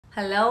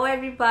Hello,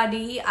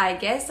 everybody. I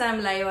guess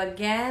I'm live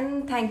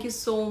again. Thank you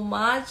so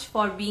much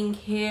for being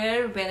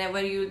here.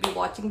 Whenever you'll be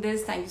watching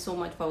this, thank you so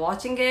much for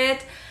watching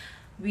it.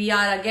 We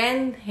are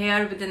again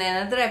here with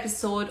another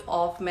episode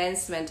of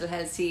Men's Mental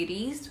Health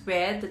series,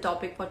 where the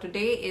topic for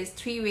today is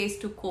 3 ways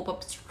to cope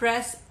up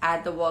stress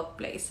at the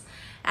workplace.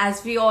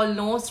 As we all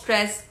know,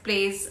 stress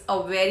plays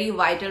a very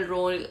vital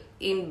role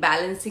in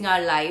balancing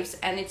our lives,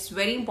 and it's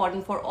very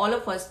important for all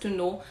of us to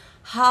know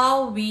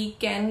how we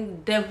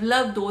can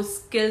develop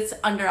those skills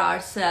under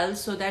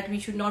ourselves so that we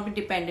should not be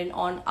dependent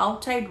on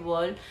outside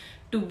world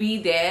to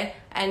be there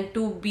and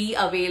to be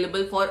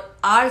available for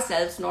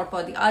ourselves, not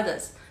for the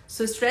others.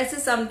 So stress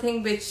is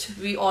something which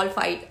we all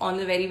fight on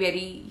a very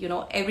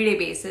everyday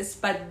basis,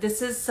 but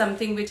this is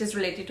something which is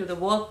related to the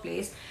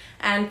workplace.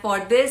 And for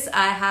this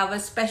I have a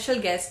special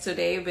guest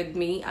today with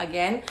me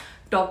again,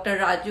 Dr.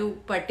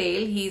 Raju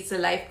Patel. He's a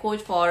life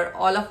coach for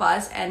all of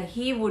us, and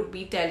he would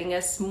be telling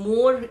us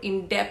more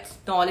in-depth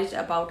knowledge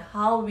about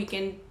how we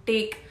can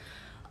take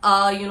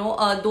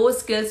those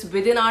skills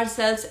within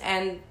ourselves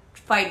and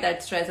fight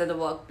that stress at the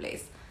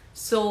workplace.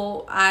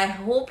 So I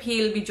hope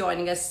he'll be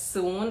joining us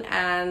soon,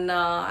 and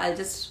I'll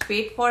just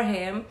wait for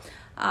him.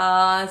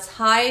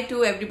 Hi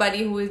to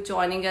everybody who is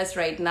joining us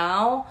right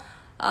now.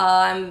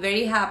 I'm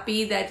very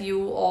happy that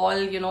you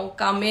all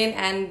come in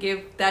and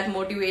give that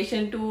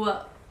motivation to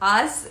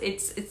us.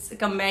 It's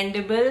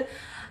commendable.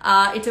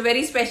 It's a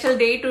very special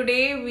day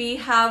today. We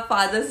have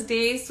Father's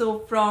Day.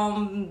 So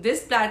from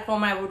this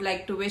platform, I would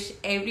like to wish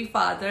every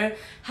father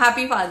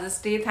happy Father's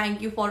Day.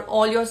 Thank you for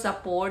all your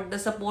support, the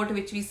support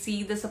which we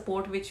see, the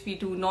support which we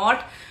do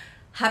not.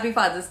 Happy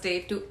Father's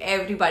Day to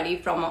everybody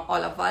from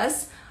all of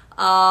us.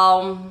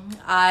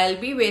 I'll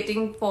be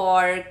waiting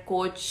for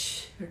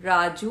Coach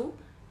Raju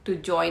to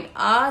join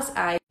us.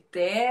 I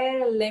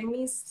there. Let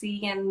me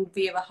see and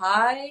wave a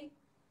hi.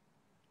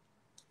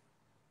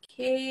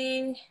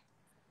 Okay.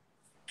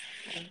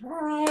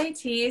 Alright,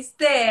 he's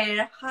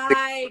there.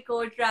 Hi,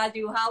 Coach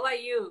Raju. How are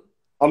you?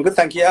 I'm good,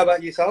 thank you. How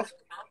about yourself?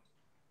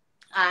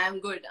 I'm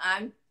good.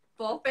 I'm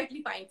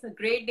perfectly fine. It's a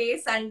great day,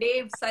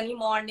 Sunday, sunny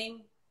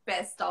morning,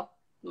 best of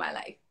my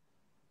life.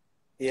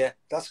 Yeah,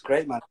 that's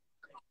great, man.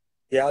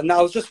 Yeah, now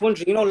I was just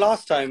wondering,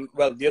 last time,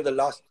 well,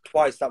 last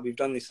twice that we've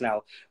done this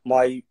now,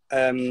 my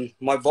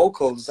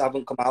vocals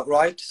haven't come out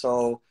right,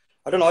 so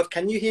I don't know if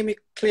can you hear me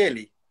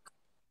clearly?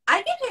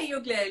 I can hear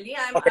you clearly.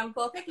 Okay. I'm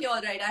perfectly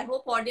all right. I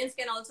hope audience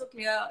can also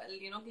clearly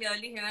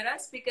hear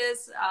us,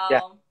 because Yeah.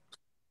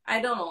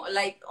 I don't know,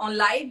 like on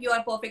live you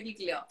are perfectly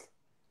clear.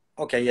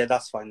 Okay, yeah,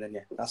 that's fine then.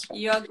 Yeah, that's fine.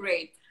 You're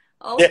great.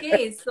 Yeah.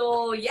 Okay,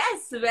 so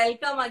yes,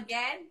 welcome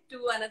again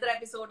to another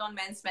episode on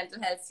Men's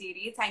Mental Health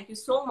series. Thank you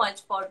so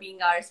much for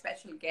being our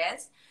special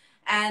guest.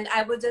 And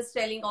I was just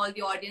telling all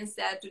the audience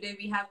that today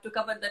we have to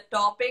cover the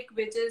topic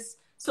which is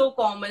so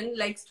common,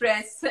 like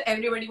stress.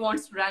 Everybody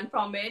wants to run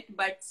from it,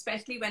 but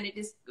especially when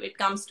it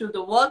comes to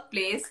the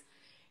workplace,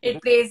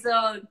 it plays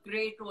a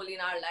great role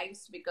in our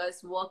lives,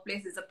 because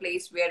workplace is a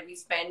place where we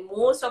spend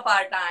most of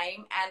our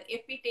time, and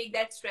if we take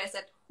that stress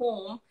at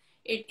home,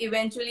 it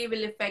eventually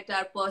will affect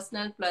our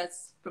personal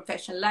plus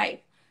professional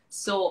life.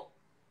 So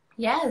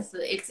yes,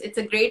 it's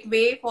a great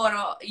way for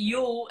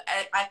you,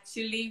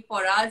 actually,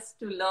 for us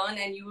to learn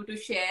and you to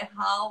share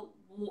how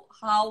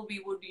we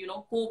would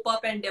cope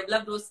up and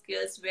develop those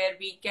skills where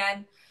we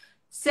can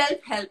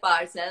self-help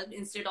ourselves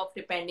instead of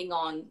depending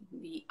on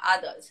the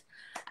others.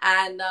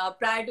 And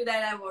prior to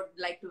that, I would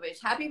like to wish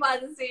happy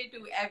Father's Day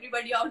to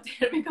everybody out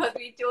there, because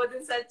we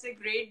chosen such a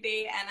great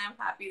day, and I'm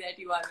happy that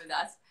you are with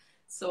us.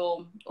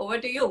 So over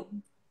to you.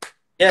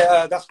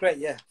 Yeah, that's great.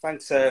 Yeah,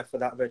 thanks for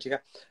that,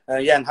 Vertiga.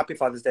 Yeah, and happy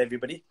Father's Day,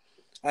 everybody.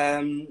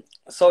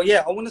 So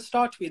yeah, I want to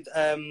start with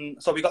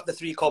so we got the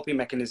 3 coping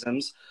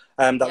mechanisms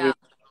that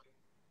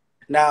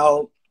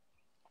now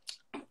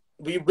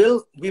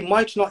we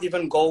might not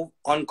even go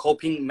on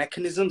coping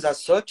mechanisms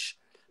as such,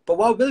 but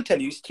what I will tell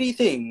you is 3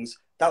 things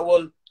that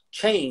will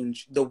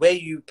change the way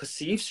you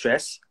perceive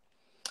stress,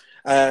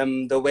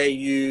 the way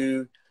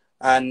you,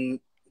 and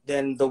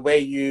then the way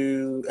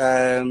you,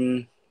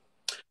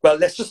 well,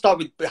 let's just start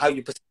with how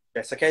you perceive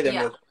stress, okay?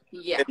 Then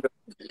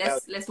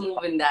let's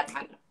move in that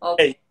manner.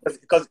 Okay.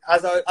 Because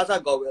as I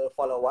go, we'll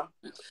follow one.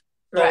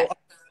 Right.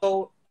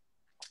 So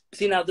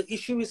see, now the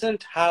issue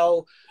isn't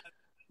our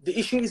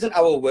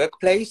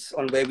workplace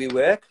on where we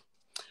work,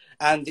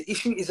 and the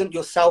issue isn't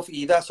yourself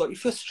either. So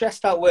if you're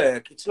stressed at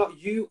work, it's not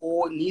you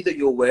or neither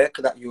your work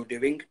that you're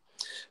doing,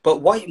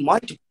 but what it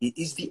might be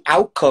is the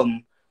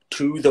outcome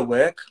to the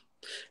work.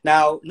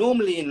 Now,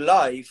 normally in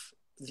life,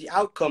 the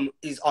outcome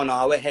is on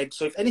our head.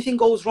 So if anything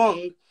goes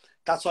wrong,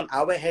 that's on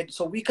our head.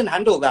 So we can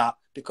handle that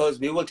because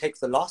we will take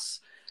the loss.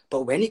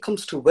 But when it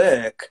comes to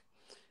work,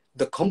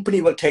 the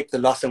company will take the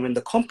loss. And when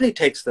the company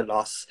takes the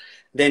loss,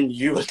 then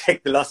you will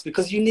take the loss,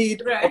 because you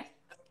need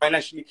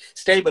financially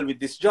stable with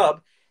this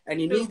job,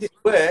 and you need this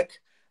work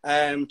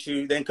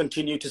to then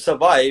continue to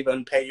survive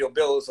and pay your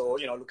bills, or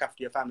look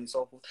after your family and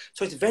so forth.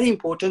 So it's very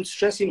important.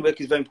 Stress in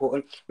work is very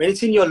important. When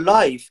it's in your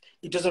life,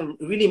 it doesn't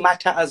really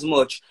matter as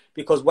much,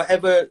 because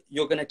whatever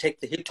you're going to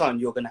take the hit on,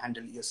 you're going to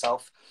handle it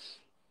yourself.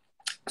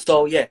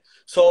 So yeah.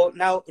 So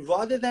now,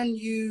 rather than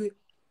you,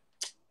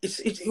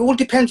 it all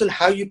depends on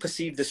how you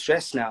perceive the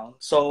stress now.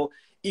 So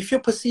if you're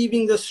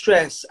perceiving the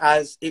stress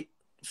as it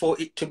for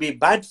it to be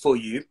bad for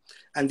you,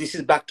 and this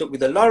is backed up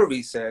with a lot of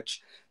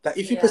research, that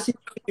if you Yeah. perceive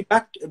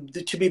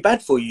it to be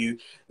bad for you,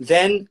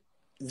 then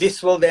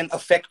this will then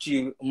affect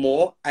you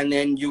more, and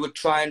then you would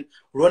try and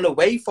run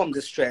away from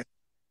the stress,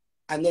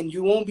 and then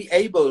you won't be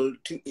able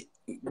to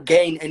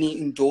gain any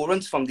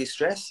endurance from this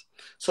stress.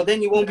 So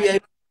then you won't be Right.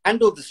 able to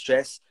handle the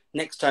stress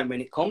next time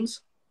when it comes.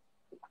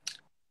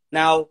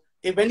 Now,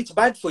 when it's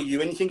bad for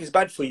you, anything is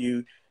bad for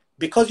you,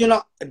 because you're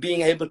not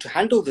being able to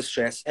handle the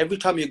stress, every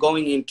time you're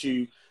going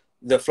into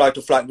the flight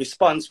to flight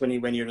response, when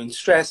you're in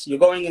stress, you're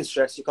going in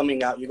stress, you're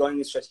coming out, you're going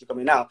in stress, you're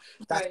coming out.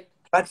 That's Right.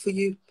 bad for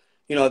you.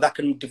 You know, that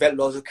can develop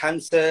lots of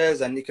cancers,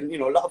 and it can,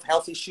 a lot of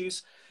health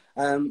issues.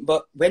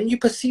 But when you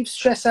perceive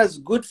stress as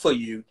good for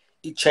you,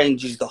 it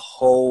changes the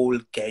whole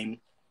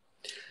game.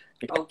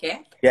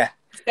 Okay. Yeah.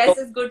 Stress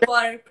So, is good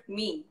for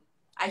me.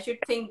 I should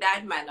think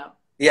that manner.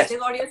 That yes, is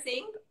what you're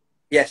saying?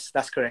 yes,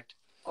 that's correct.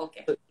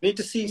 Okay. So you need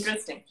to see.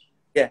 Interesting.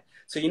 Yeah.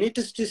 So you need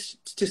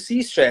to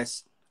see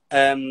stress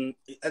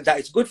that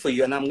is good for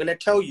you, and I'm going to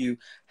tell you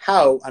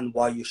how and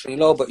why you should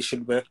know, but it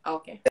should work.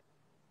 Okay.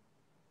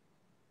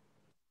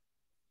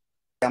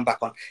 I'm back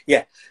on. Yeah.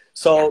 Yeah.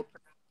 So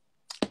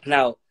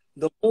now,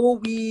 the more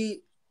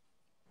we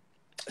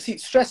see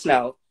stress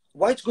now,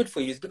 why it's good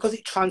for you is because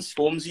it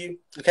transforms you.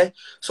 Okay.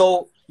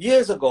 So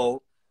years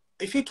ago,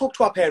 if you talk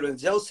to our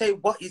parents, they'll say,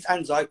 "What is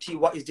anxiety?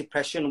 What is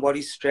depression? What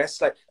is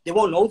stress?" Like, they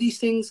won't know these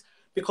things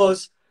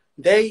because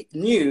they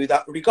knew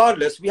that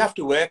regardless, we have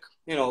to work.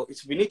 We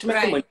need to make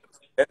the Right. money.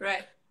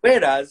 Right.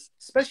 Whereas,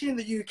 especially in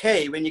the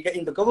UK, when you're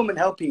getting the government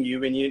helping you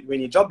when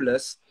you're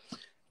jobless,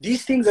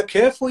 these things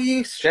occur for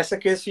you. Stress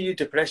occurs for you.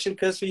 Depression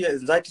occurs for you.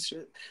 Anxiety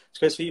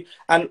occurs for you.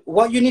 And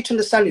what you need to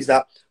understand is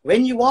that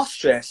when you are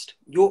stressed,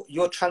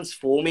 you're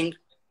transforming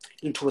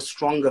into a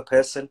stronger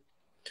person.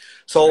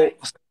 So Right.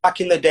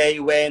 back in the day,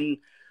 when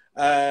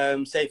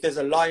say if there's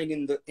a lion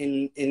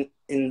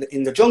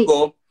in the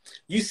jungle,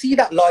 you see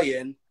that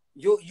lion,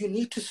 you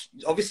need to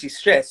obviously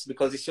stress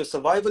because it's your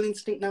survival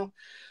instinct now.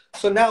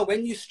 So now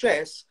when you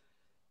stress,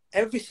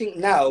 everything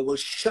now will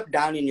shut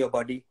down in your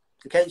body.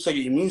 Okay, so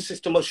your immune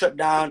system will shut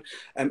down.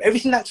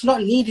 Everything that's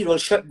not needed will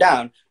shut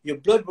down. Your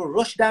blood will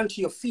rush down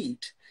to your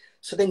feet.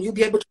 So then you'll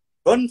be able to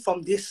run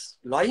from this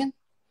lion.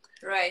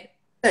 Right.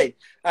 Okay,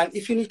 and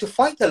if you need to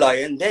fight the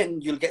lion,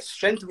 then you'll get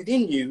strength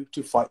within you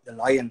to fight the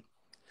lion.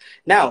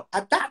 Now,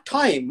 at that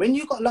time, when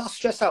you got a lot of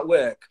stress at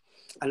work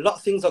and a lot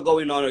of things are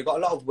going on, or you got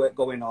a lot of work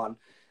going on,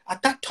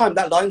 at that time,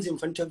 that lion's in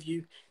front of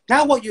you.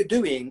 Now, what you're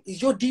doing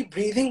is you're deep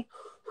breathing.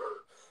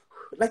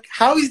 Like,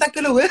 how is that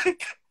going to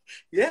work?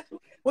 Yeah.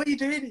 What are you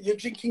doing? You're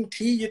drinking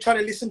tea, you're trying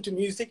to listen to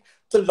music.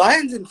 The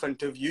lion's in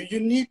front of you. You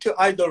need to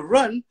either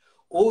run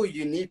or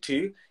you need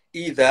to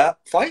either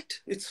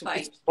fight. It's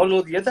Fine. one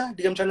or the other.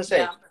 Do you know what I'm trying to say?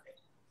 Yeah.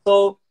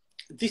 So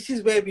this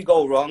is where we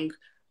go wrong.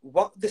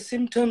 What the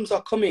symptoms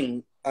are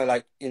coming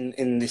like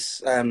in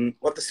this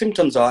what the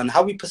symptoms are and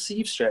how we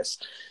perceive stress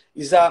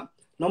is that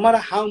no matter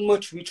how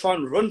much we try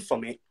and run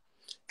from it,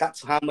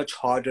 that's how much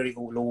harder it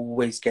will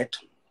always get.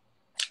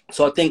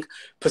 So I think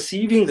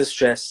perceiving the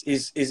stress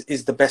is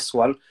the best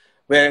one,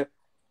 where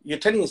you're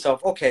telling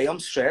yourself, okay, I'm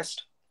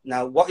stressed.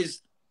 Now, why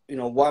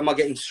am I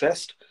getting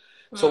stressed?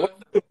 So what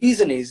Hmm. the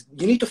reason is,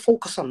 you need to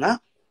focus on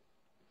that.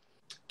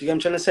 Do you get what I'm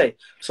trying to say?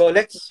 So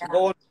let's Yeah.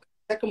 go on to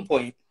the second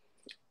point.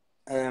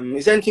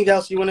 Is there anything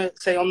else you want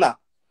to say on that?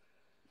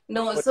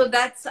 No, so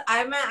that's,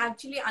 I'm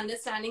actually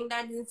understanding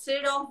that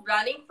instead of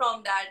running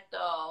from that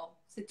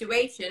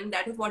situation,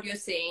 that is what you're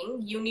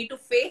saying, you need to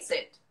face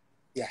it,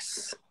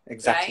 Yes,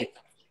 exactly. right?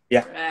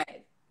 Yeah.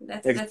 Right.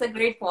 That's Ex- a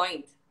great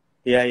point.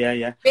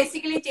 yeah.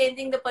 Basically,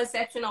 changing the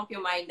perception of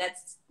your mind.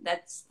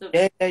 That's the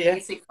Yeah.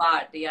 basic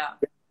part. Yeah.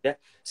 Yeah.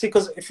 See,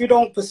 because if you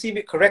don't perceive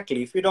it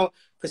correctly, if you don't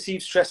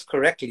perceive stress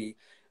correctly,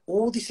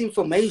 all this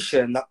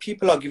information that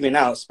people are giving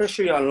out,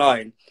 especially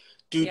online,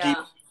 do deep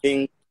Yeah.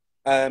 breathing,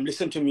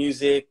 listen to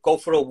music, go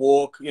for a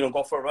walk,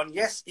 go for a run.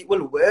 Yes, it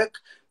will work,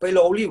 but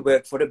it'll only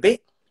work for a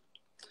bit.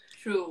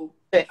 True.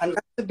 Okay, and True.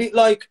 that's a bit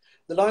like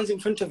the lion's in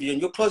front of you,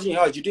 and you're closing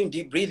your eyes, you're doing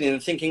deep breathing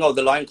and thinking, oh,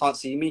 the lion can't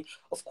see me.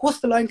 Of course,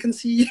 the lion can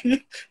see you.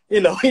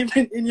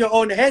 Even in your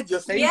own head, you're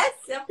saying Yes,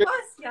 of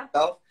course. Yeah.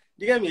 yourself.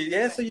 Do you get me?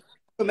 Yeah. So Right. you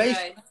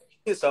information Right.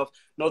 yourself,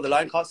 no, the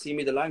lion can't see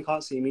me, the lion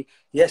can't see me.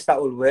 Yes,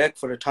 that will work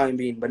for the time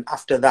being, but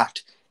after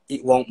that,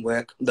 it won't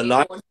work. The It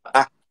lion,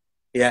 won't.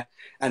 yeah.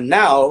 And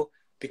now,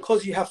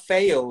 because you have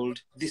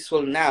failed, this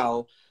will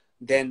now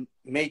then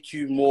make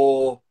you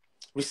more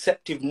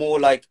receptive, more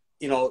like,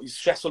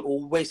 stress will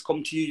always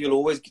come to you. You'll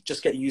always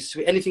just get used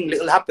to it. Anything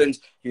little happens,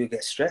 you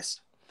get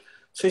stressed.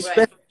 So it's Right.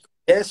 best,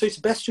 yeah. So it's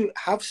best to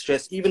have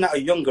stress even at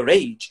a younger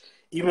age,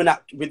 even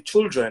with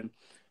children.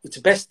 It's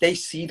best they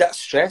see that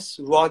stress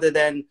rather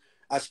than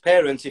as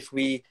parents, if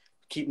we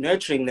keep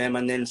nurturing them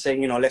and then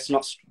saying, let's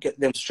not get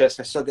them stressed,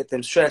 let's not get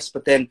them stressed.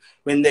 But then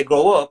when they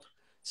grow up,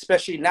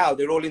 especially now,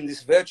 they're all in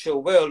this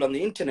virtual world on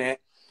the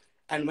internet,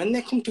 and when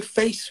they come to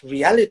face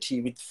reality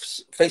with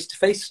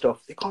face-to-face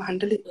stuff, they can't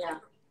handle it. Yeah.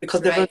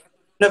 because they've Right.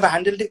 never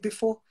handled it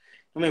before.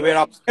 I mean, we're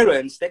our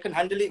parents, they can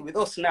handle it with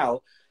us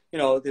now. You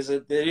know,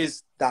 there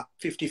is that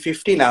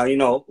 50-50 now, you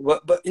know,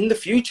 but in the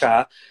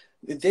future,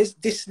 this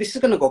is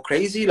going to go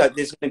crazy. Like,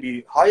 there's going to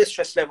be higher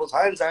stress levels,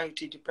 high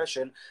anxiety,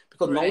 depression,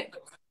 because no Right.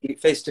 one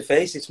face to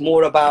face. It's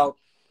more about,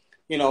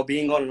 you know,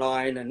 being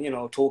online and, you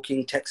know,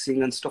 talking,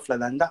 texting and stuff like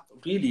that. And that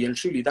really and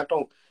truly, that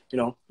don't, you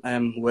know,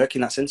 work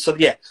in that sense. So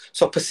yeah,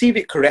 so perceive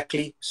it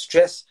correctly.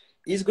 Stress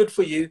is good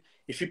for you.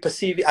 If you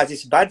perceive it as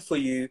it's bad for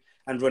you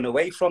and run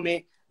away from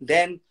it,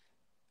 then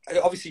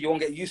obviously you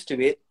won't get used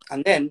to it.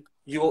 And then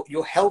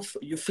your health,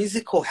 your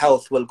physical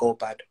health will go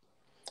bad,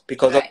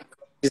 because of Right.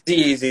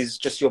 disease is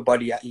just your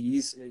body at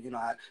ease, you know,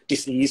 at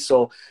dis-ease.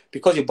 So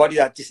because your body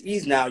at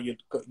dis-ease now,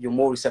 you're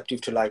more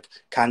receptive to like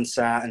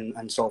cancer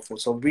and so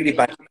forth. So really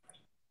Yeah.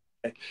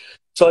 bad.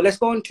 So let's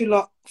go into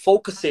like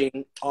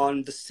focusing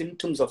on the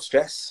symptoms of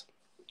stress.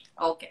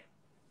 Okay.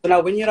 So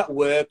now when you're at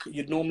work,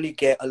 you'd normally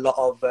get a lot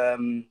of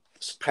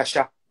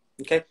pressure,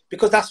 okay?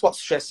 Because that's what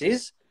stress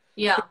is.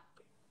 Yeah.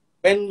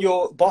 When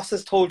your boss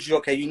has told you,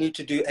 okay, you need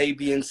to do A,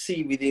 B, and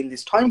C within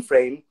this time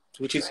frame,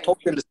 which is Right.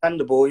 totally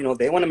understandable. You know,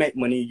 they want to make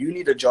money, you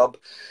need a job.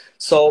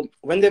 So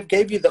when they've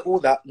gave you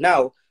all that,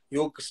 now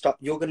you're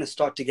going to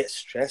start to get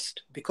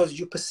stressed because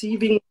you're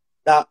perceiving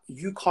that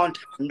you can't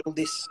handle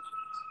this.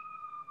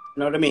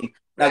 You know what I mean?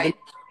 Now, the Right.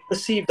 moment you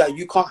perceive that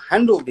you can't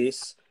handle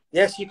this,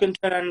 yes, you can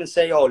turn around and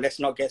say, oh, let's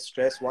not get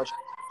stressed. Why should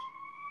I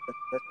get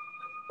stressed?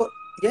 But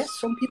yes,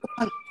 some people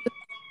can't.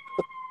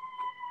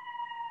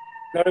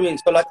 You know what I mean?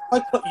 So like, if I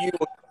cut you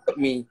or you cut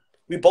me,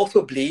 we both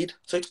will bleed.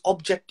 So it's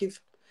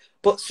objective.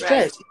 But Right.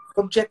 stress is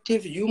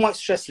subjective. You might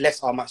stress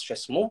less, I might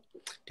stress more,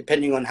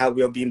 depending on how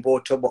we are being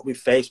brought up, what we've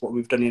faced, what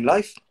we've done in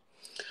life.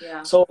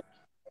 Yeah. So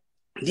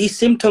these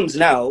symptoms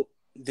now,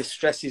 the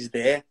stress is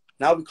there.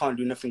 Now we can't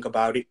do nothing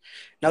about it.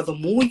 Now, the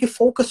more you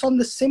focus on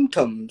the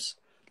symptoms,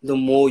 the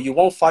more you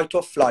won't fight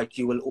or flight,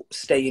 you will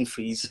stay in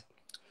freeze.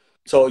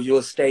 So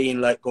you'll stay in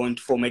like going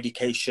for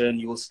medication,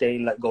 you will stay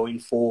in like going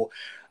for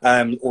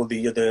all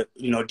the other,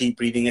 you know, deep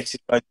breathing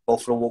exercise, go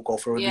for a walk, go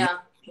for a run, Yeah.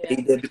 Yeah.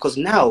 stay there, because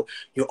now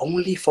you're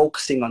only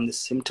focusing on the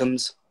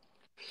symptoms.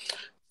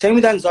 Same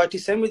with anxiety,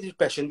 same with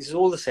depression, this is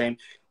all the same.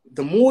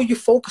 The more you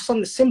focus on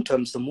the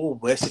symptoms, the more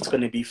worse it's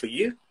going to be for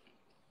you.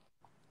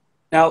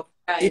 Now,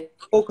 if Right.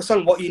 you focus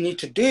on what you need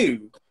to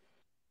do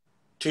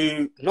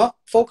to not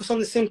focus on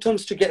the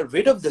symptoms to get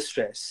rid of the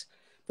stress,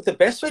 but the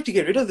best way to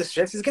get rid of the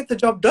stress is get the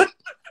job done.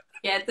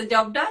 Get the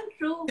job done.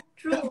 True.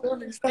 True.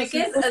 It's that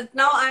Because simple.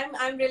 now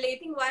I'm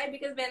relating why,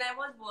 because when I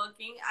was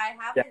working, I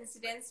have Yeah,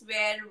 incidents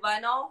where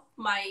one of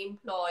my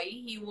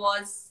employee, he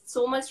was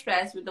so much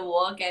stressed with the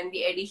work and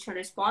the additional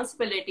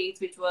responsibilities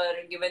which were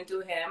given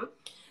to him,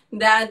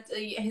 that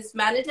his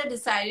manager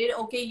decided,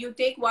 okay, you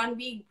take 1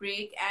 week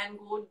break and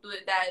go to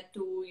that,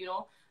 to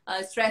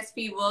stress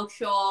free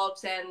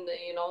workshops, and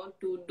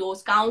to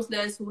those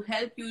counselors who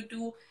help you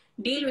to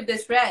deal with the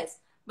stress.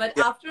 But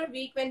yeah, after a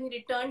week, when he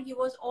returned, he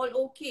was all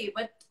okay.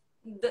 But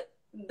the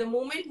the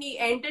moment he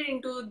entered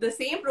into the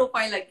same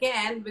profile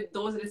again with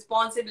those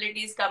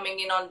responsibilities coming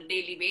in on a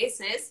daily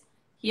basis,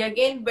 he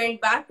again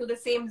went back to the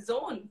same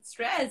zone,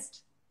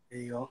 stressed. there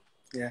you go.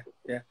 Yeah,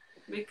 yeah,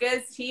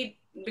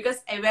 Because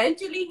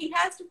eventually he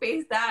has to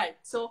face that.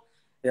 So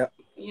yeah,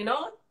 you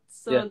know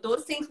yeah, so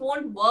those things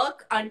won't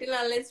work until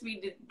unless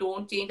we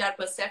don't change our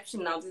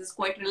perception. Now this is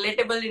quite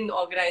relatable in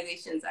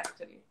organizations,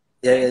 actually,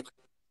 yeah, yeah. right?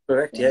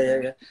 Correct. Yeah, yeah,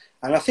 yeah.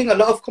 And I think a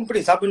lot of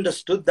companies have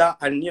understood that,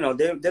 and you know,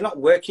 they're not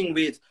working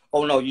with,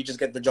 oh no, you just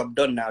get the job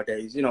done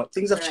nowadays. You know,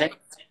 things have changed.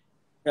 Right.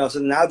 You know, so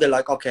now they're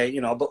like, okay,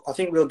 you know, but I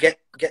think we'll get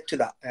to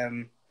that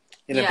in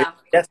a bit. Yeah.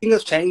 Yeah, things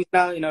have changed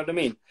now. You know what I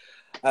mean?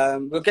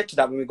 We'll get to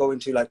that when we go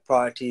into like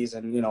priorities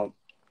and you know,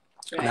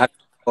 and how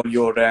Right. on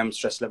your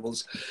stress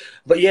levels.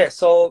 But yeah,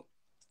 so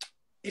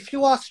if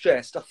you are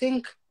stressed, I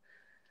think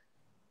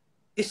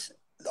it's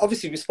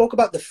obviously we spoke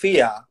about the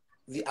fear,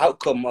 the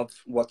outcome of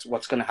what's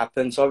going to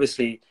happen. So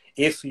obviously,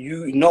 if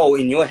you know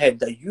in your head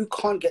that you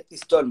can't get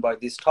this done by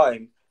this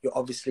time, you're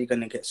obviously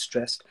going to get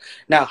stressed.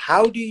 Now,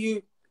 how do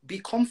you be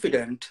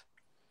confident?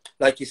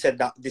 Like you said,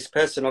 that this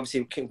person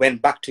obviously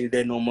went back to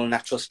their normal,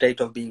 natural state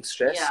of being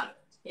stressed. Yeah.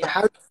 But Yeah.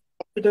 how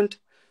confident?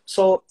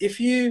 So if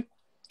you,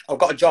 I've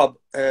got a job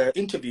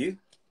interview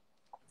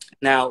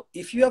now.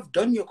 If you have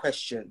done your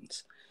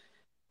questions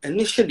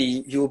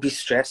initially, you'll be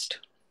stressed.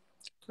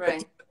 But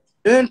Right.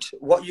 learned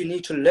what you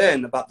need to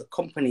learn about the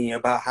company,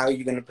 about how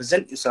you're going to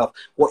present yourself,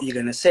 what you're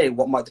going to say,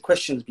 what might the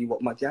questions be,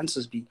 what might the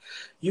answers be.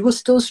 You will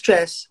still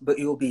stress, but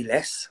it will be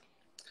less.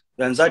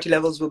 Your anxiety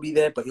levels will be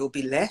there, but it will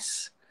be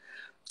less.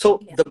 So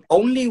Yeah. the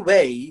only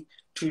way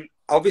to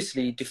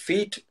obviously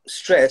defeat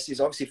stress is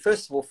obviously,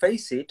 first of all,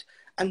 face it.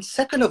 And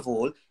second of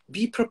all,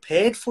 be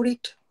prepared for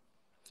it.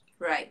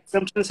 Right. You know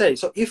what I'm trying to say?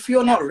 So if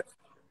you're Yeah. not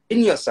in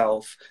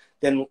yourself,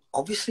 then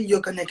obviously you're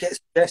gonna get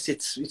stressed.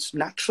 It's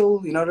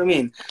natural, you know what I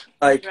mean?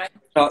 Like, Right.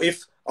 you know,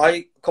 if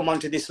I come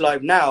onto this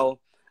live now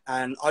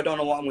and I don't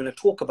know what I'm gonna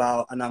talk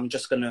about, and I'm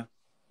just gonna,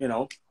 you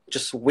know,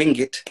 just wing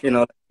it, you know,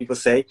 like people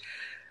say,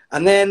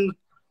 and then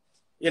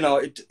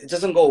it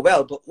doesn't go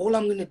well, but all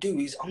I'm going to do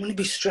is I'm going to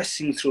be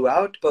stressing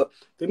throughout. But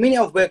the minute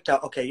I've worked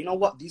out, okay, you know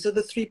what, these are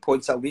the 3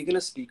 points that we're going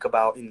to speak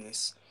about in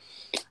this,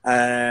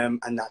 and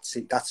that's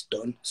it, that's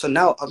done. So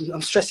now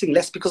I'm stressing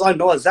less because I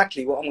know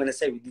exactly what I'm going to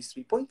say with these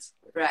 3 points.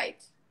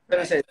 Right. I'm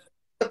going to say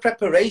the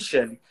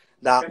preparation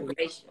that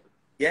Preparation.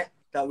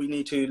 that we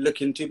need to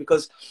look into,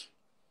 because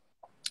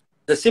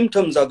the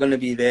symptoms are going to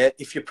be there.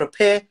 If you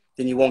prepare,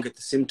 then you won't get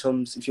the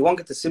symptoms. If you won't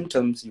get the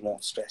symptoms, you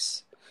won't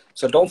stress.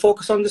 So don't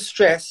focus on the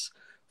stress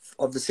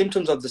of the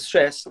symptoms of the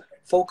stress.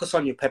 Focus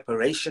on your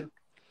preparation.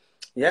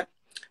 Yeah.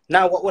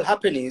 Now, what will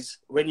happen is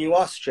when you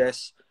are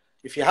stressed,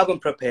 if you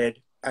haven't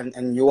prepared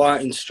and you are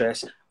in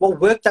stress, what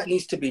work that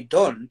needs to be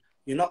done,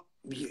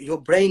 your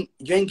brain,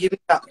 you ain't giving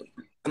that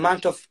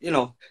amount of,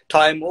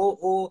 time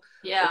or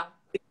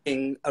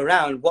thinking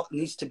around what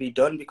needs to be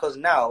done, because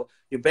now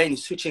your brain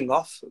is switching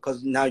off,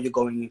 because now you're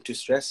going into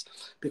stress.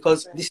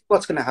 Because this is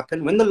what's going to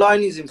happen when the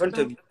line is in front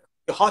of you.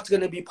 Your heart's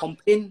going to be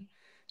pumping.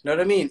 You know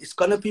what I mean? It's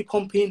going to be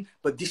pumping,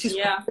 but this is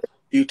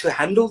you to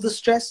handle the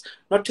stress,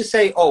 not to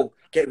say, oh,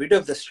 get rid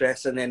of the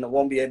stress and then I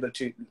won't be able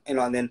to,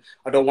 and then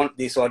I don't want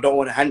this or I don't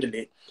want to handle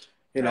it,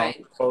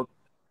 So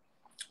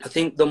I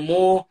think the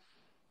more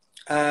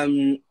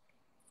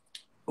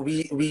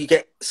we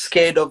get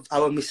scared of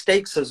our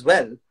mistakes as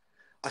well,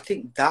 I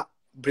think that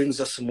brings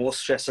us more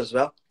stress as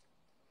well.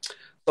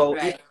 So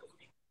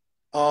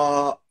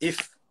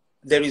if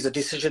there is a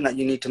decision that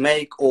you need to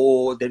make,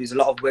 or there is a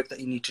lot of work that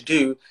you need to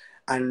do,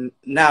 and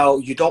now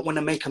you don't want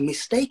to make a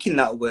mistake in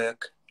that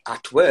work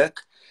at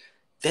work,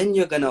 then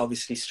you're going to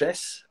obviously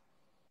stress.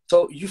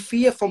 So you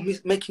fear from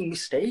making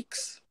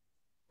mistakes.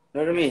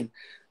 You know what I mean?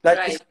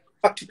 Like,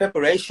 back to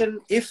preparation.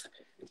 If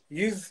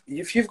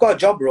you've got a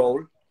job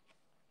role,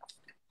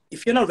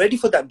 if you're not ready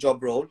for that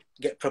job role,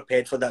 get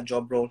prepared for that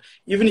job role.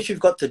 Even if you've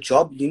got the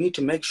job, you need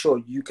to make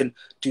sure you can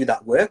do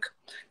that work.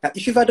 Now,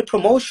 if you've had a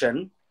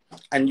promotion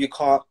and you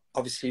can't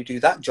obviously do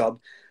that job,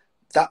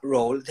 that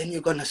role, then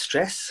you're going to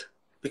stress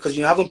because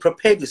you haven't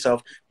prepared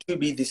yourself to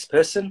be this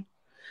person.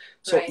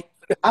 So if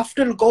you have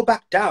to go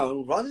back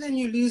down, rather than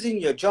you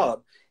losing your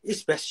job,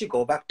 it's best you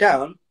go back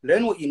down,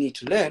 learn what you need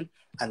to learn,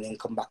 and then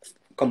come back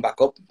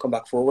up, come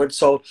back forward.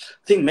 So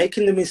I think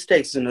making the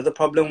mistakes is another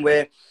problem,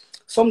 where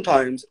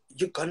sometimes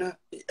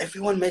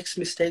everyone makes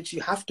mistakes.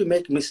 You have to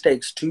make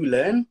mistakes to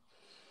learn.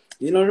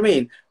 You know what I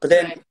mean? But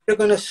then you're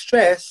going to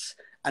stress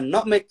and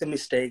not make the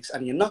mistakes,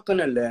 and you're not going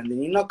to learn,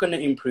 and you're not going to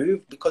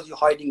improve because you're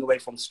hiding away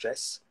from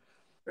stress.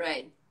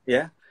 Right.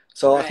 Yeah.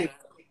 So I think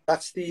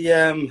that's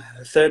the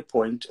second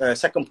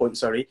point,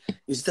 sorry,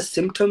 is the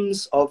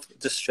symptoms of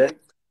the stress.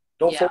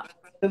 Don't focus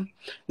on them.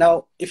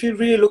 Now, if you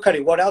really look at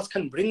it, what else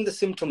can bring the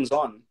symptoms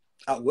on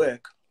at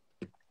work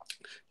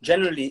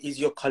generally is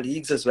your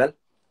colleagues as well.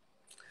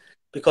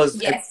 Because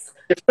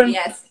different.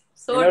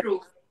 So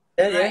true.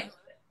 Yeah.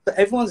 So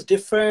everyone's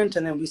different,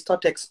 and then we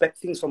start to expect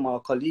things from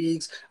our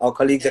colleagues. Our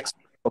colleagues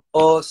expect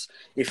from us.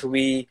 If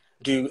we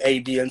do A,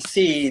 B, and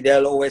C,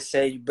 they'll always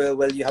say,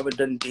 well, you haven't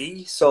done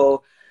D.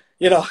 So,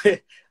 I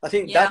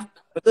think that's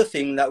another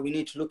thing that we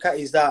need to look at,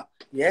 is that,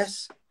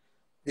 yes,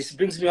 this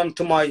brings me on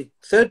to my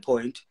third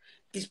point,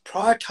 is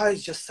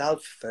prioritize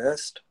yourself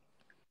first.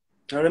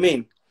 You know what I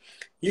mean?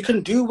 You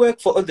can do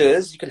work for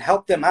others, you can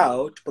help them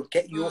out, but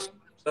get your stuff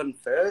done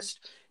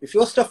first. If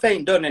your stuff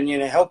ain't done and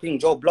you're helping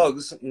Joe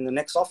Blogs in the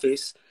next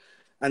office,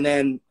 and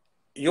then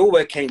your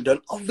work ain't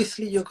done,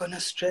 obviously you're going to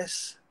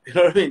stress. You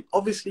know what I mean?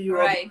 Obviously you're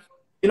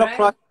not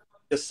prioritizing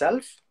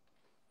yourself.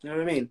 You know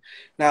what I mean?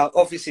 Now,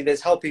 obviously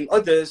there's helping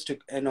others to,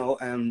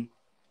 when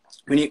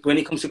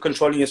it comes to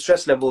controlling your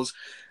stress levels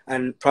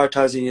and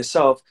prioritizing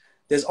yourself,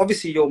 there's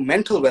obviously your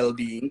mental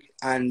well-being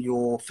and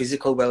your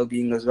physical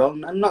well-being as well,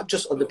 and not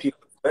just other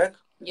people's work.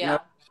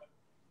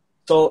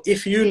 So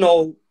if you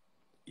know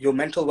your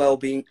mental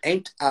well-being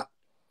ain't at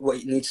what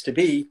it needs to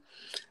be,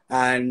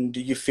 and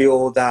you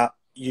feel that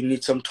you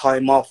need some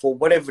time off or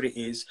whatever it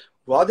is,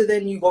 rather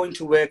than you going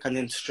to work and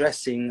then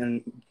stressing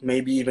and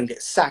maybe even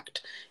get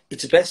sacked,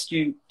 it's best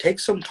you take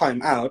some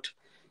time out,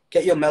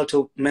 get your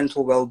mental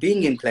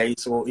well-being in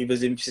place, or even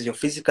if it's your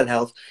physical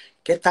health,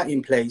 get that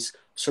in place,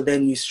 so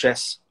then you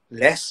stress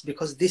less,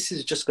 because this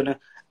is just going to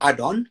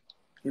add on.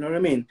 You know what I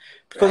mean?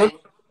 Because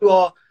you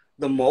are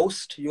the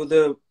most, you're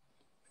the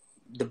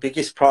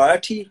biggest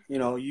priority.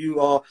 You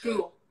are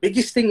the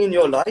biggest thing in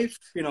your life.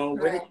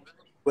 When it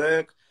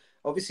work,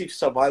 obviously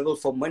survival,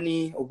 for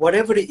money, or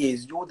whatever it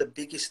is, you're the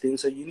biggest thing.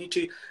 So you need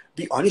to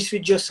be honest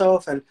with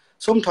yourself, and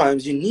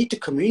sometimes you need to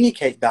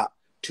communicate that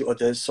to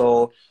others.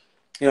 So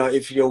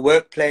if your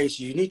workplace,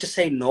 you need to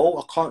say, no,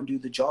 I can't do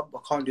the job, I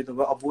can't do the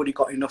work, I've already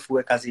got enough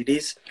work as it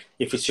is.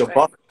 If it's your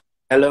boss,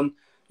 tell them,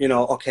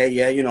 okay,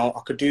 yeah,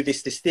 I could do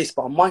this,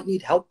 but I might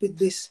need help with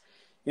this.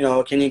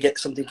 Can you get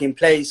something in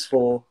place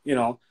for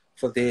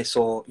for this,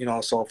 or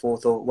so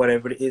forth, or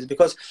whatever it is?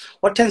 Because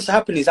what tends to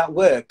happen is, at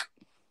work,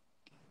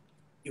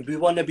 we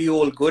want to be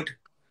all good,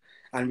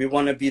 and we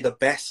want to be the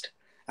best,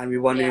 and we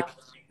want to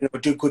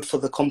do good for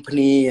the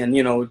company, and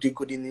do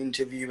good in the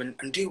interview,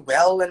 and do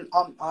well. And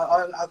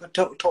I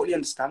totally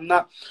understand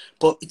that,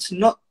 but it's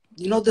not,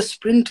 the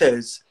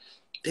sprinters,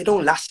 they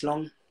don't last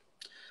long.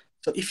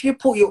 So if you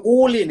put your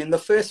all in the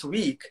first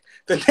week,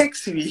 the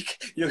next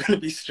week you're going to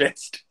be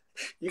stressed.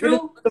 You're going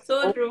True. to,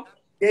 So true.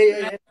 yeah.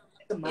 Right.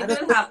 It's a It will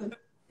marathon. happen.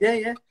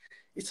 Yeah.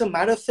 It's a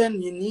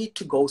marathon. You need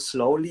to go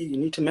slowly. You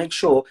need to make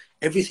sure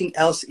everything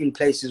else in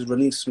place is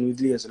running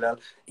smoothly as well,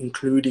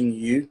 including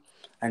you.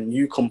 And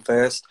you come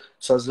first.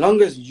 So as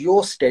long as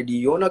you're steady,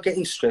 you're not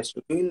getting stressed,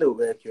 you're doing the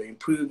work, you're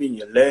improving,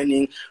 you're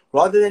learning,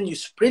 rather than you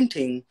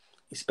sprinting,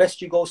 it's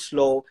best you go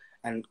slow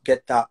and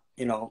get that,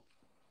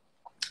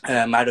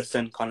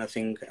 marathon kind of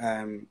thing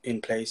in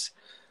place.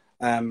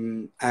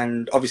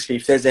 And obviously,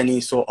 if there's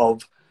any sort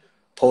of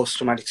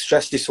post-traumatic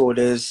stress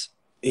disorders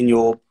in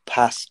your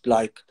past,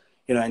 like,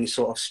 any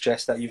sort of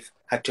stress that you've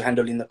had to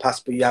handle in the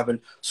past, but you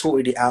haven't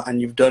sorted it out, and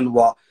you've done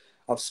what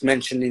I've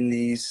mentioned in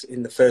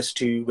the first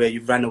two, where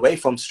you've ran away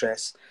from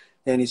stress,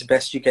 then it's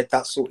best you get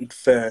that sorted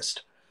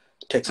first,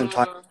 take some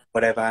time, Mm,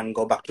 whatever, and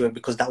go back to it,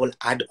 because that will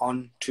add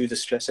on to the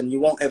stress, and you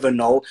won't ever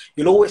know.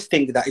 You'll always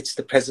think that it's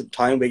the present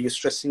time where you're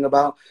stressing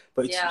about,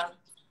 but it's yeah.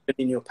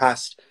 in your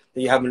past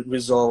that you haven't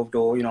resolved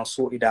or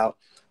sorted out.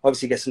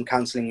 Obviously, get some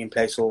counselling in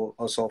place, or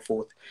so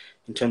forth,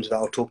 in terms of that,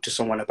 or talk to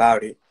someone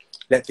about it.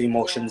 Let the Yeah.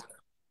 emotions,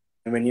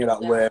 and when you're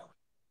at Yeah. work,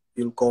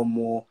 you'll go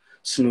more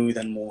smooth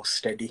and more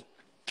steady.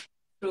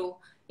 True.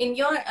 In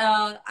your,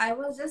 I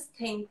was just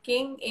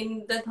thinking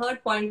in the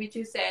third point, which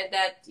you said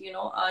that,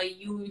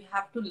 you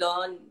have to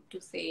learn to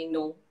say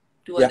no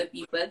to Yeah. other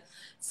people.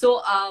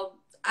 So,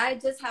 I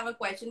just have a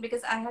question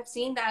because I have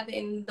seen that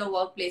in the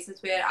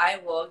workplaces where I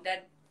work,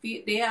 that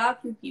there are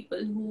few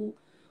people who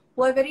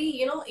are very,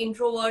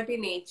 introvert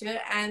in nature,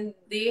 and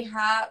they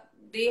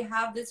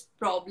have this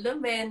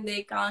problem when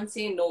they can't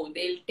say no.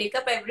 They'll take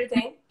up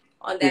everything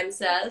on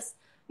themselves,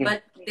 Mm.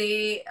 but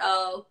they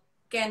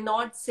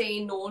cannot say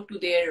no to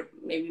their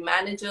maybe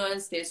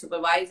managers, their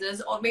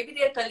supervisors, or maybe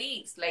their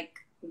colleagues.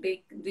 Like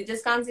they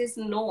just can't say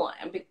no,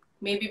 and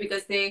maybe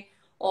because they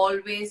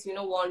always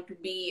want to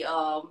be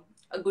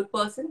a good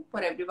person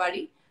for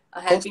everybody, a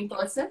Of course. helping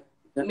person.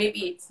 Yeah.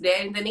 Maybe it's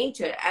there in the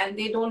nature, and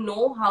they don't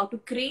know how to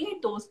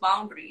create those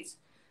boundaries.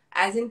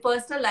 As in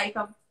personal life,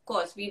 of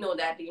course, we know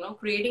that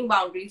creating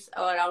boundaries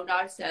around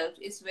ourselves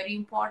is very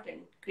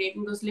important.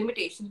 Creating those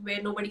limitations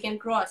where nobody can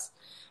cross.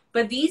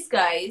 But these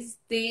guys,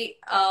 they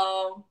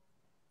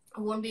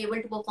won't be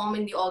able to perform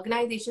in the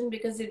organization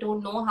because they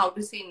don't know how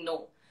to say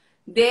no.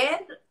 There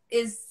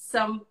is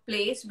some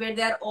place where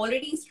they're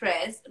already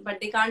stressed,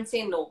 but they can't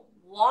say no.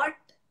 What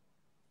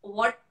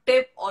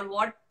tip or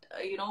what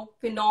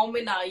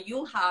phenomena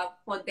you have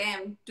for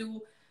them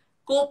to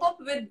cope up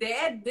with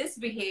this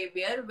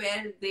behavior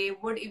where they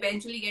would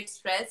eventually get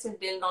stressed if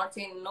they'll not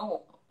say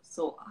no?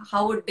 So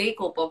how would they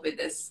cope up with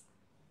this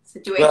Well,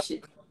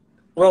 situation?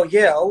 well,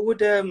 yeah, I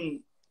would.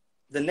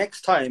 The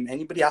next time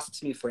anybody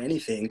asks me for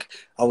anything,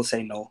 I will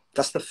say no.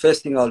 That's the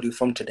first thing I'll do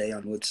from today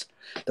onwards.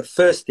 The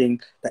first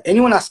thing that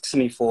anyone asks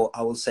me for,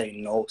 I will say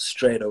no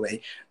straight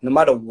away, no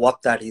matter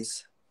what that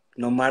is,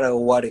 no matter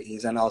what it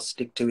is, and I'll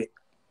stick to it.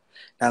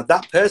 Now,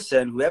 that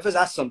person, whoever's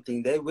asked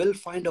something, they will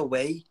find a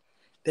way.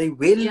 They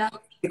will, Yeah.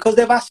 because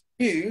they've asked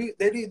you,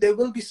 there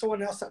will be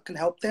someone else that can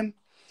help them.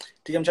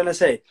 Do you know what I'm trying to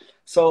say?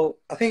 So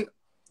I think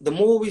the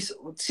more we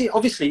see,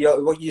 obviously,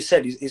 what you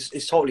said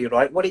is totally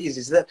right. What it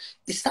is that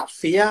it's that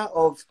fear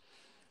of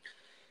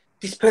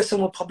this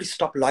person will probably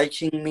stop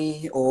liking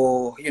me,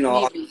 or I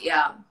Maybe.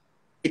 Yeah.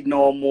 don't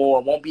no more.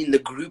 I won't be in the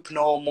group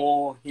no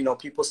more.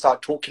 People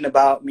start talking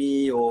about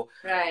me, or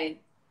Right.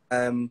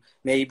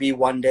 maybe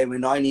one day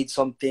when I need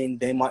something,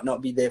 they might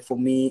not be there for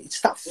me.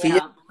 It's that fear,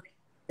 Yeah.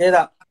 yeah,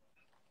 that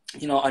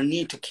I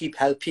need to keep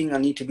helping. I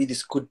need to be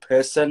this good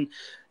person,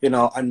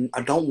 and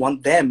I don't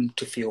want them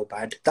to feel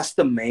bad. That's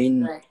the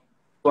main Right.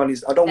 one.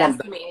 Is I don't That's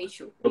want the main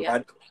issue. feel Yeah.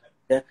 bad.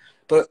 Yeah.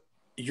 But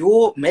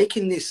you're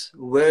making this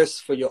worse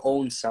for your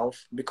own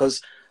self,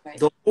 because Right.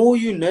 the more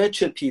you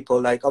nurture people,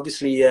 like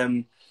obviously,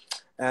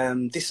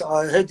 this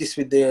I heard this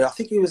with I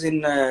think it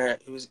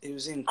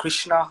was in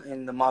Krishna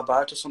in the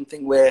Mahabharata or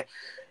something, where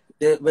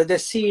they're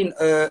seeing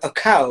a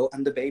cow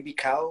and the baby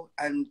cow,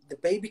 and the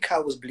baby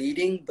cow was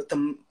bleeding, but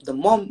the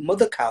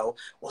mother cow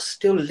was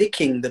still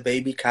licking the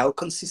baby cow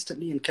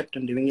consistently and kept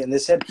on doing it. And they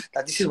said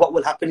that this is what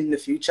will happen in the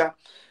future,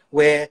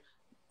 where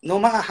no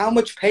matter how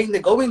much pain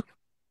they're going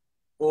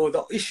or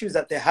the issues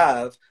that they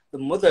have, the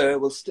mother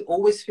will still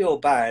always feel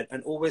bad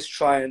and always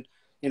try and,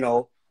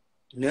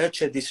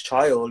 nurture this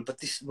child, but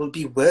this will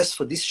be worse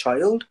for this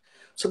child.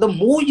 So the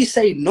more you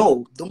say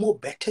no, the more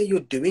better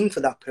you're doing for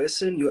that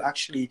person. You're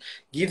actually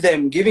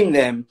giving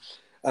them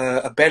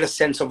a better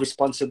sense of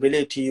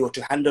responsibility, or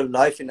to handle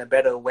life in a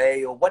better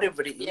way, or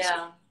whatever it is.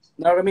 Yeah.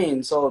 You know what I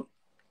mean? So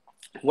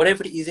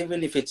whatever it is,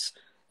 even if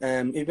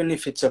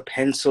it's a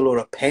pencil or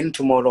a pen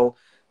tomorrow,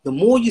 the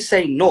more you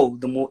say no,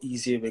 the more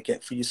easier it will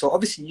get for you. So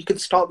obviously you can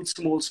start with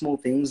small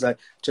things, like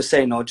just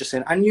say no, just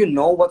saying, and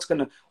what's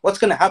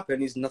gonna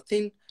happen is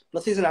nothing's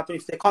gonna happen.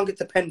 If they can't get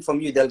the pen from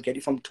you, they'll get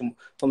it from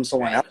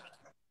someone Right. else.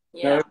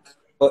 You know? Yeah.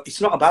 But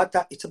it's not about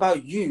that. It's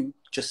about you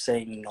just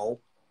saying no.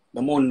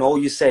 The more no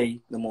you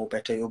say, the more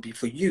better it'll be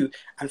for you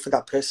and for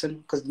that person,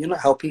 because you're not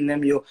helping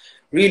them. You're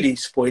really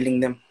spoiling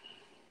them.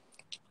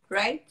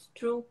 Right?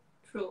 True.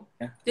 True.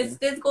 Yeah, yeah.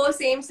 This goes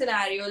same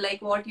scenario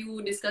like what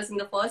you discussed in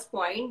the first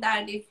point,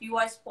 that if you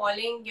are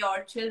spoiling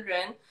your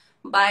children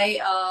by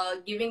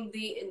giving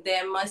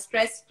them a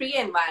stress-free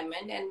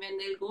environment, and when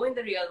they'll go in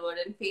the real world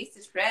and face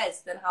the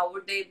stress, then how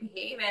would they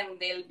behave? And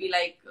they'll be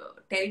like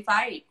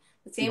terrified.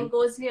 The same Hmm.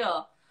 goes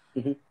here.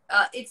 Hmm.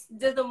 It's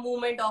just the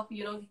moment of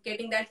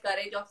getting that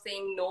courage of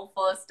saying no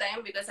first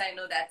time, because I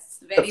know that's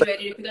The very first,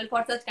 very difficult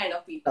for such kind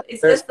of people.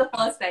 It's first, just the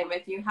first time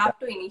that you yeah, have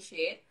to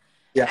initiate,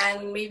 yeah,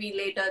 and maybe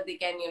later they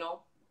can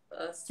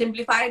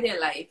simplify their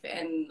life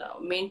and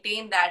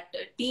maintain that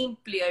team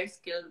player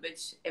skill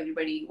which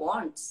everybody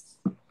wants.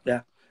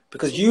 yeah.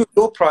 Because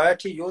your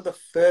priority, you're the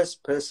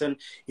first person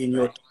in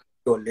Right.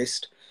 your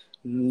list.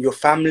 Your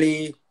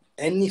family,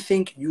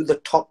 anything, you the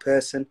top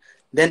person.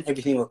 Then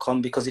everything will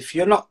come. Because if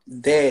you're not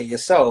there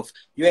yourself,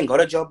 you ain't got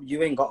a job,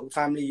 you ain't got a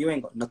family, you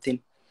ain't got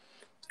nothing.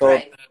 So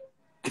Right.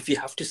 if you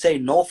have to say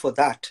no for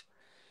that,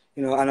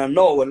 and I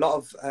know a lot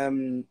of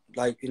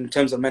like in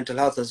terms of mental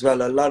health as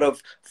well, a lot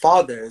of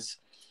fathers,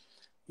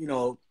 you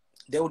know,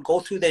 they would go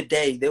through their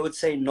day, they would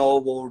say no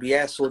or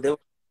yes, or they would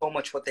do so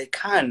much what they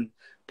can,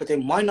 but they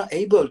might not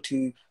able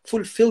to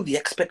fulfill the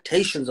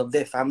expectations of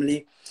their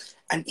family.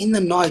 And in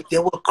the night, they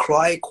will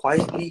cry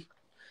quietly.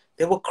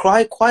 They will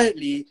cry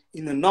quietly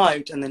in the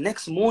night, and the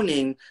next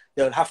morning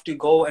they'll have to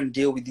go and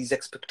deal with these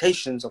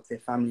expectations of their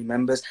family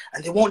members,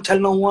 and they won't tell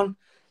no one.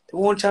 They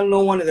won't tell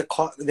no one.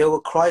 They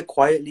will cry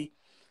quietly,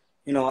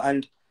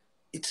 and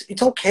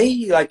it's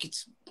okay. Like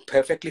it's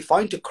perfectly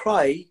fine to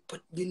cry,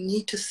 but you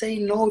need to say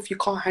no if you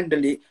can't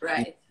handle it.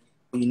 Right.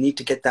 You need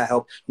to get that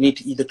help. You need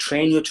to either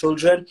train your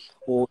children,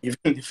 or even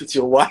if it's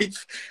your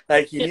wife,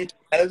 like you need to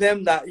tell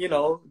them that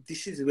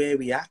this is where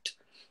we at,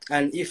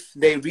 and if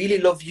they really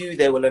love you,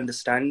 they will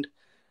understand.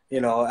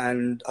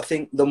 And I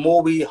think the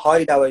more we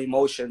hide our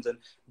emotions and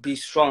be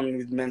strong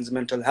with men's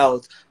mental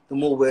health, the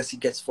more worse it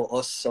gets for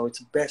us. So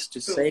it's best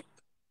to True. say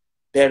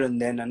there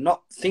and then, and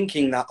not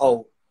thinking that,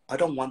 oh, I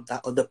don't want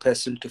that other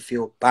person to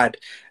feel bad,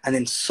 and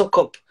then suck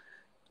up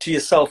to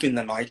yourself in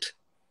the night.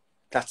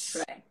 That's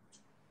Right.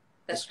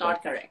 just That's wrong.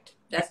 not correct.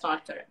 That's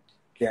not correct.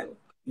 Yeah, True.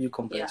 you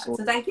compare. Yeah. So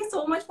So thank you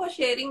so much for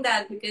sharing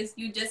that, because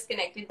you just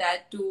connected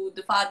that to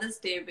the Father's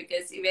Day,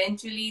 because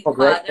eventually oh, the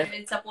great. father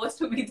is supposed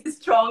to be the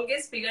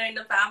strongest figure in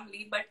the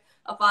family, but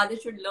a father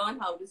should learn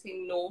how to say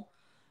no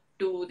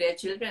to their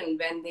children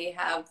when they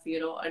have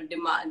a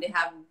demand. They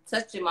have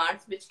such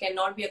demands which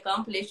cannot be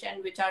accomplished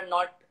and which are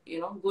not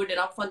good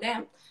enough for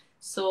them.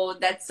 So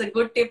that's a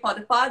good tip for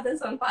the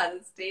fathers on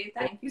Father's Day.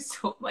 Thank you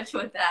so much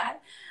for that.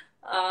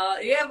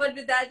 Yeah, but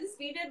that is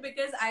needed,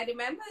 because I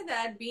remember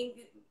that being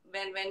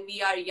when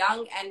we are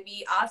young and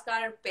we ask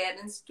our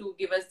parents to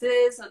give us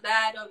this or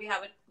that, or we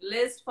have a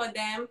list for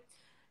them,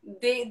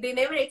 they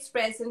never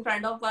express in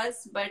front of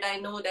us, but I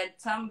know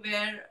that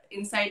somewhere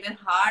inside their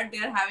heart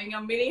they're having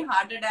a mini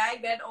heart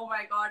attack, that oh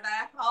my god,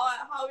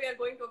 how we are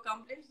going to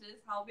accomplish this,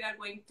 how we are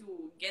going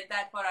to get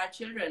that for our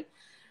children.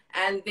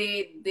 And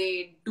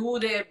they do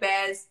their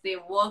best, they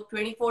work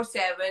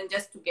 24/7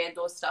 just to get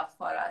those stuff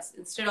for us.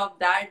 Instead of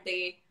that,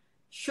 they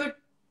should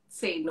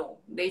say no.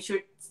 They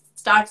should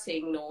start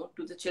saying no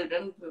to the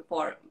children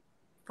for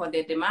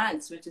their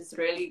demands, which is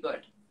really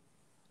good.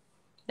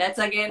 That's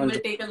again will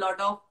take a lot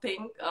of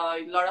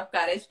a lot of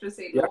courage to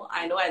say yeah, no.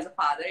 I know as a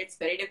father it's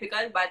very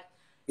difficult, but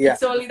yeah,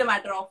 it's only the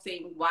matter of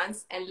saying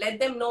once and let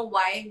them know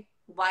why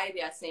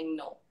they are saying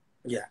no,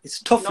 yeah. It's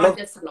tough not love.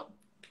 just a no.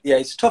 Yeah,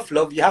 it's tough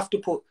love. You have to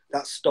put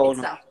that It's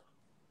stone. tough.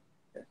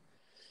 Yeah,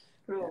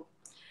 True.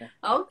 yeah.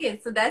 Okay,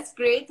 so that's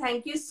great.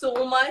 Thank you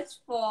so much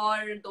for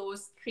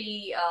those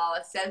three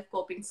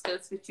self-coping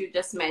skills which you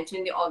just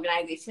mentioned, the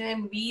organization.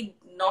 And we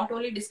not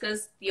only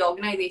discussed the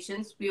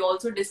organizations, we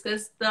also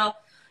discussed the,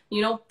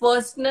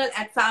 personal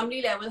at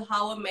family level,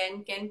 how a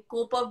man can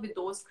cope up with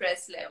those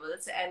stress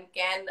levels and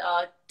can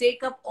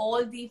take up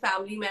all the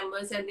family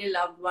members and their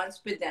loved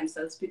ones with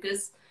themselves.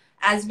 Because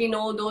as we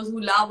know, those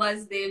who love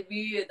us, they'll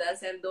be with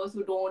us, and those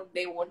who don't,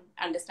 they won't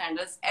understand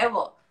us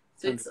ever.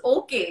 So And it's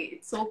okay.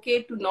 It's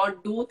okay to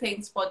not do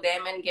things for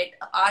them and get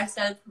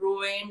ourselves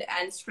ruined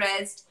and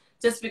stressed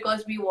just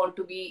because we want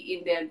to be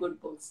in their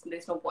good books.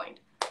 There's no point,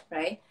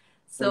 right?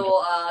 and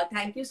So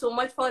thank you so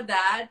much for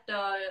that,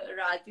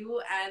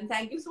 Raju, and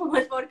thank you so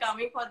much for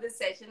coming for this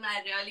session.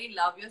 I really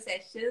love your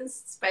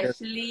sessions, yeah,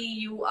 especially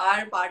you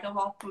are part of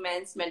our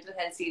Men's Mental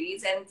Health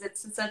series, and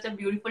it's such a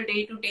beautiful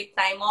day to take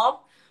time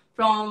off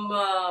from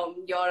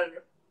your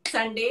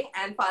Sunday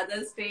and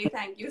Father's Day.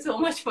 Thank you so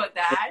much for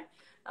that.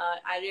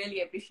 I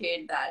really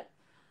appreciate that.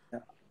 yeah.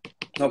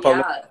 No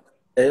problem. Yeah,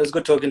 Yeah, it was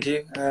good talking to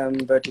you,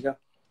 Vertigo.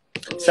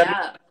 Send me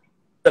yeah,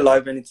 the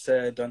live when it's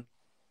done.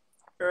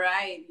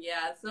 right.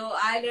 Yeah. So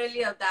I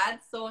really love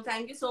that. So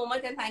thank you so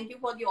much, and thank you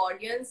for the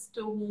audience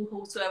to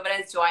whosoever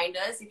has joined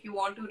us. If you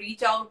want to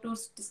reach out to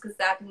discuss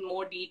that in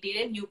more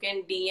detail, you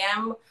can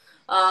DM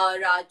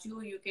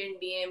Raju. You can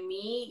DM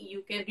me.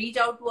 You can reach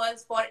out to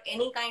us for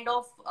any kind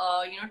of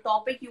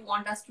topic you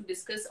want us to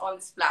discuss on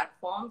this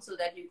platform, so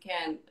that you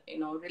can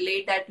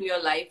relate that to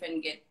your life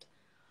and get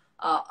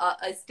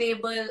a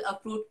stable, a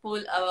fruitful,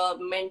 a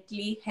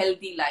mentally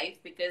healthy life,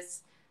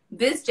 because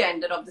this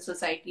gender of the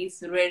society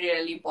is really,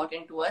 really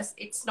important to us.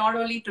 It's not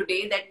only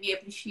today that we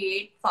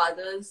appreciate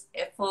fathers'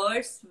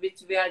 efforts,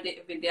 which they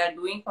are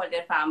doing for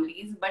their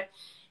families, but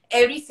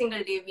every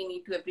single day we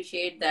need to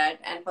appreciate that.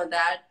 And for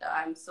that,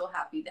 I'm so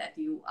happy that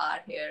you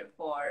are here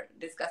for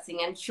discussing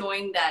and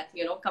showing that,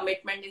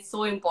 commitment is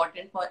so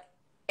important for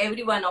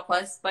every one of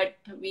us, but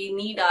we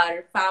need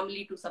our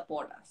family to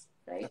support us,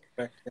 right?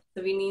 Correct.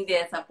 So we need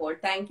their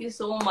support. Thank you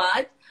so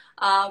much.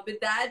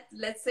 With that,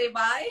 let's say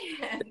bye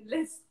and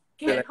let's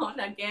get on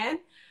again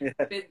Yeah.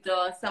 with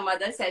some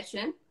other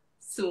session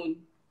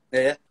soon.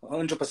 Yeah,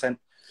 100%.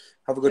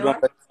 Have a good Sure.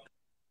 one.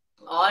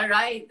 All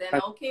right, then.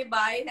 Okay,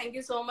 bye. Thank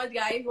you so much,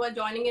 guys, who are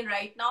joining in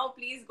right now.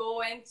 Please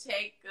go and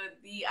check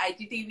the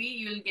IGTV.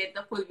 You'll get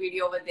the full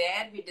video over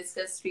there. We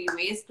discussed 3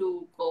 ways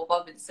to cope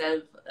up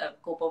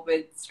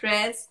with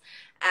stress.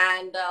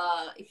 And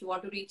if you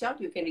want to reach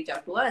out, you can reach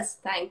out to us.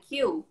 Thank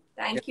you.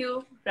 Thank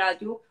you,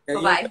 Raju. Yeah,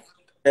 Bye-bye.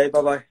 Okay,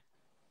 bye-bye.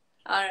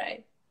 All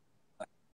right.